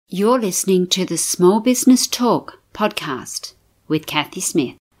You're listening to the Small Business Talk podcast with Kathy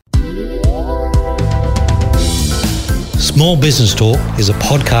Smith. Small Business Talk is a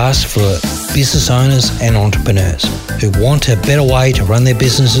podcast for business owners and entrepreneurs who want a better way to run their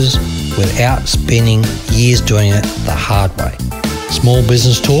businesses without spending years doing it the hard way. Small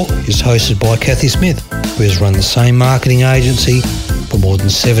Business Talk is hosted by Kathy Smith, who has run the same marketing agency for more than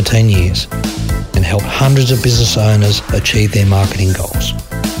 17 years and helped hundreds of business owners achieve their marketing goals.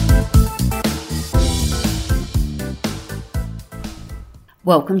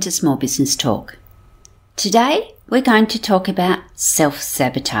 Welcome to Small Business Talk. Today we're going to talk about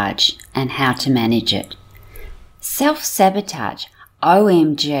self-sabotage and how to manage it. Self-sabotage,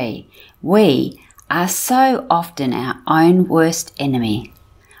 OMG, we are so often our own worst enemy.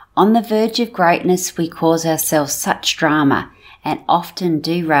 On the verge of greatness, we cause ourselves such drama and often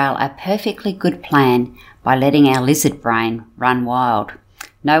derail a perfectly good plan by letting our lizard brain run wild.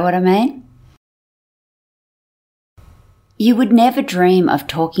 Know what I mean? You would never dream of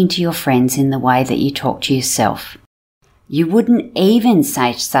talking to your friends in the way that you talk to yourself. You wouldn't even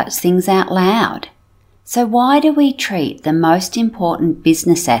say such things out loud. So why do we treat the most important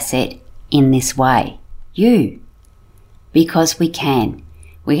business asset in this way? You. Because we can.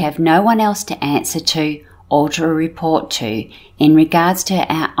 We have no one else to answer to or to report to in regards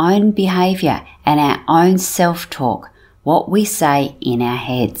to our own behaviour and our own self-talk, what we say in our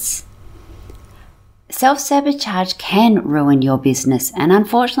heads. Self-sabotage can ruin your business and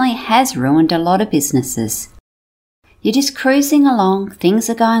unfortunately has ruined a lot of businesses. You're just cruising along, things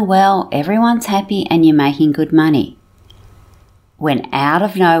are going well, everyone's happy and you're making good money. When out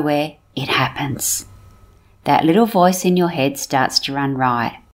of nowhere, it happens. That little voice in your head starts to run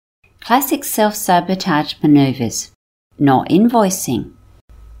riot. Classic self-sabotage manoeuvres. Not invoicing.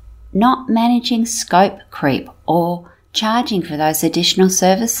 Not managing scope creep or charging for those additional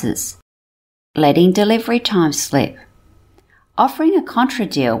services. Letting delivery time slip. Offering a contra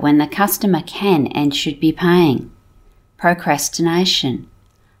deal when the customer can and should be paying. Procrastination.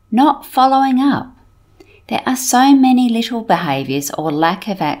 Not following up. There are so many little behaviours or lack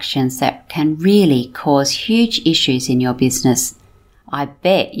of actions that can really cause huge issues in your business. I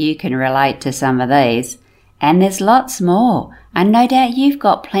bet you can relate to some of these, and there's lots more, and no doubt you've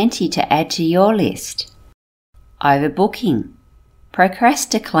got plenty to add to your list. Overbooking.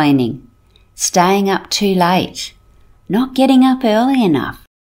 Procrastinating. Staying up too late, not getting up early enough,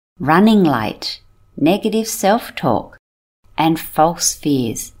 running late, negative self-talk, and false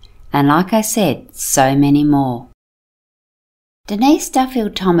fears. And like I said, so many more. Denise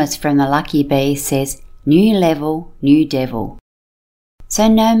Duffield Thomas from the Lucky Bee says, new level, new devil. So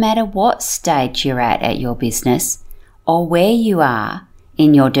no matter what stage you're at your business or where you are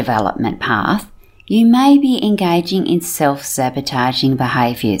in your development path, you may be engaging in self-sabotaging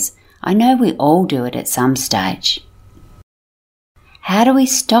behaviours. I know we all do it at some stage. How do we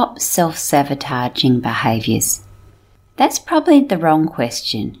stop self-sabotaging behaviours? That's probably the wrong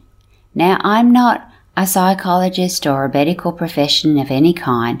question. Now, I'm not a psychologist or a medical profession of any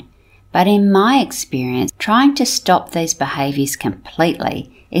kind, but in my experience, trying to stop these behaviours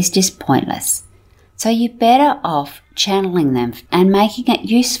completely is just pointless. So you're better off channeling them and making it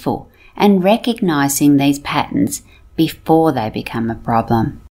useful and recognising these patterns before they become a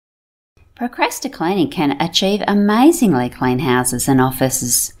problem. Procrastinating can achieve amazingly clean houses and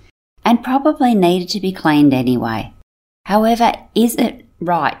offices and probably needed to be cleaned anyway. However, is it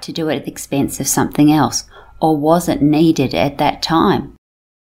right to do it at the expense of something else, or was it needed at that time?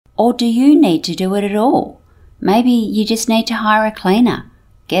 Or do you need to do it at all? Maybe you just need to hire a cleaner,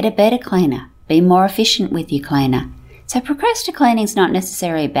 get a better cleaner, be more efficient with your cleaner. So procrastinating is not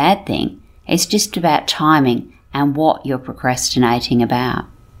necessarily a bad thing. It's just about timing and what you're procrastinating about.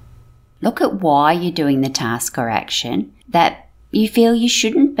 Look at why you're doing the task or action that you feel you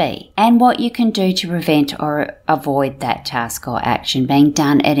shouldn't be and what you can do to prevent or avoid that task or action being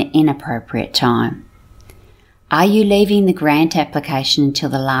done at an inappropriate time. Are you leaving the grant application until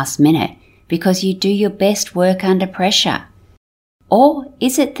the last minute because you do your best work under pressure? Or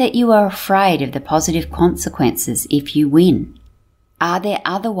is it that you are afraid of the positive consequences if you win? Are there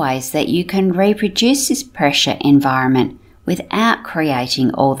other ways that you can reproduce this pressure environment without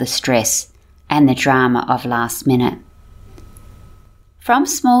creating all the stress and the drama of last minute? From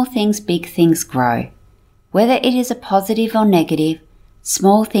small things, big things grow. Whether it is a positive or negative,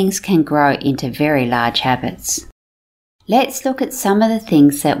 small things can grow into very large habits. Let's look at some of the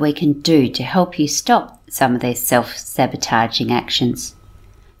things that we can do to help you stop some of these self-sabotaging actions.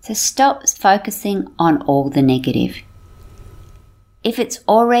 So stop focusing on all the negative. If it's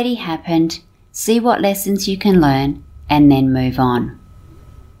already happened, see what lessons you can learn and then move on.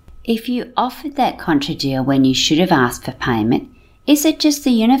 If you offered that contra deal when you should have asked for payment, is it just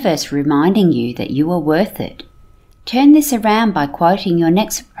the universe reminding you that you are worth it? Turn this around by quoting your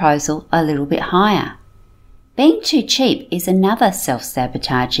next proposal a little bit higher. Being too cheap is another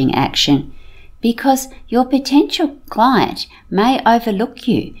self-sabotaging action because your potential client may overlook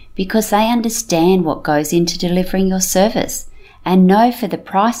you because they understand what goes into delivering your service and know for the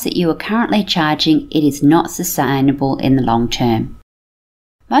price that you are currently charging it is not sustainable in the long term.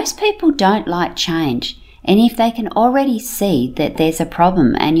 Most people don't like change, and if they can already see that there's a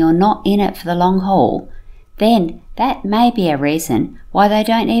problem and you're not in it for the long haul, then that may be a reason why they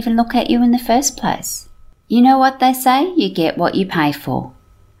don't even look at you in the first place. You know what they say? You get what you pay for.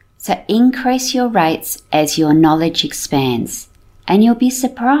 So increase your rates as your knowledge expands, and you'll be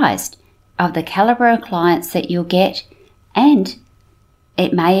surprised of the caliber of clients that you'll get, and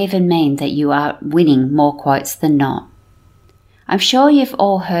it may even mean that you are winning more quotes than not. I'm sure you've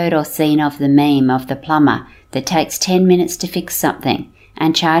all heard or seen of the meme of the plumber that takes 10 minutes to fix something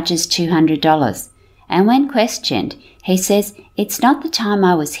and charges $200. And when questioned, he says, "It's not the time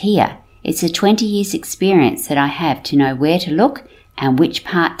I was here, it's the 20 years experience that I have to know where to look and which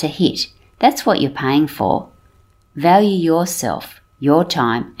part to hit. That's what you're paying for." Value yourself, your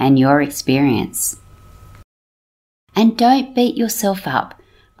time, and your experience. And don't beat yourself up.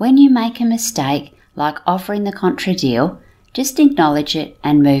 When you make a mistake, like offering the contra deal, just acknowledge it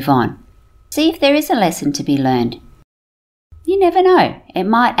and move on. See if there is a lesson to be learned. You never know, it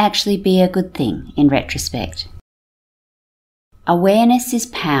might actually be a good thing in retrospect. Awareness is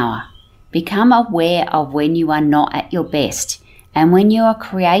power. Become aware of when you are not at your best and when you are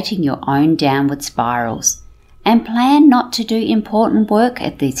creating your own downward spirals. And plan not to do important work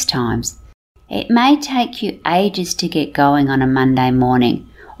at these times. It may take you ages to get going on a Monday morning,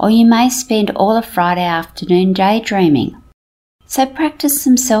 or you may spend all of Friday afternoon daydreaming. So practice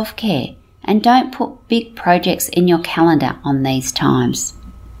some self-care and don't put big projects in your calendar on these times.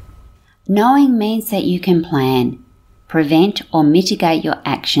 Knowing means that you can plan, prevent or mitigate your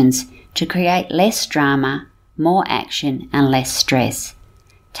actions to create less drama, more action and less stress.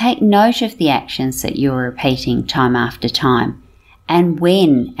 Take note of the actions that you are repeating time after time and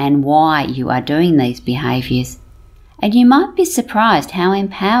when and why you are doing these behaviours. And you might be surprised how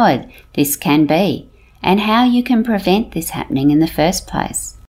empowered this can be and how you can prevent this happening in the first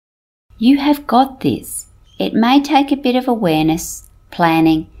place. You have got this. It may take a bit of awareness,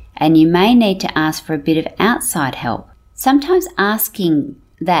 planning, and you may need to ask for a bit of outside help. Sometimes asking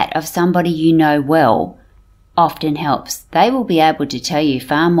that of somebody you know well often helps. They will be able to tell you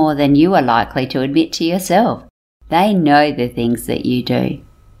far more than you are likely to admit to yourself. They know the things that you do.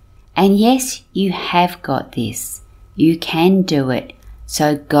 And yes, you have got this. You can do it.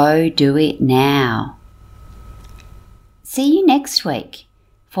 So go do it now. See you next week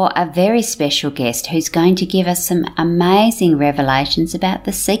for a very special guest who's going to give us some amazing revelations about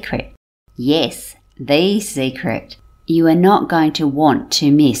the secret. Yes, the secret. You are not going to want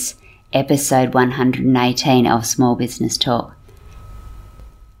to miss episode 118 of Small Business Talk.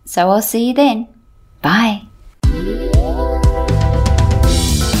 So I'll see you then. Bye.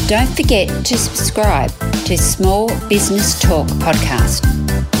 Don't forget to subscribe to Small Business Talk podcast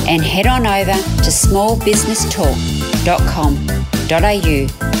and head on over to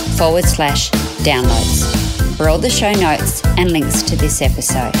smallbusinestalk.com.au/downloads for all the show notes and links to this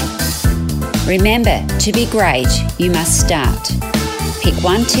episode. Remember, to be great, you must start. Pick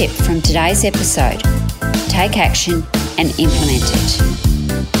one tip from today's episode, take action and implement it.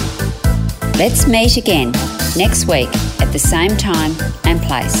 Let's meet again next week at the same time and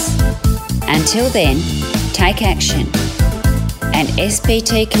place. Until then, take action. And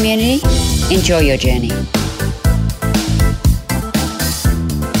SBT community, enjoy your journey.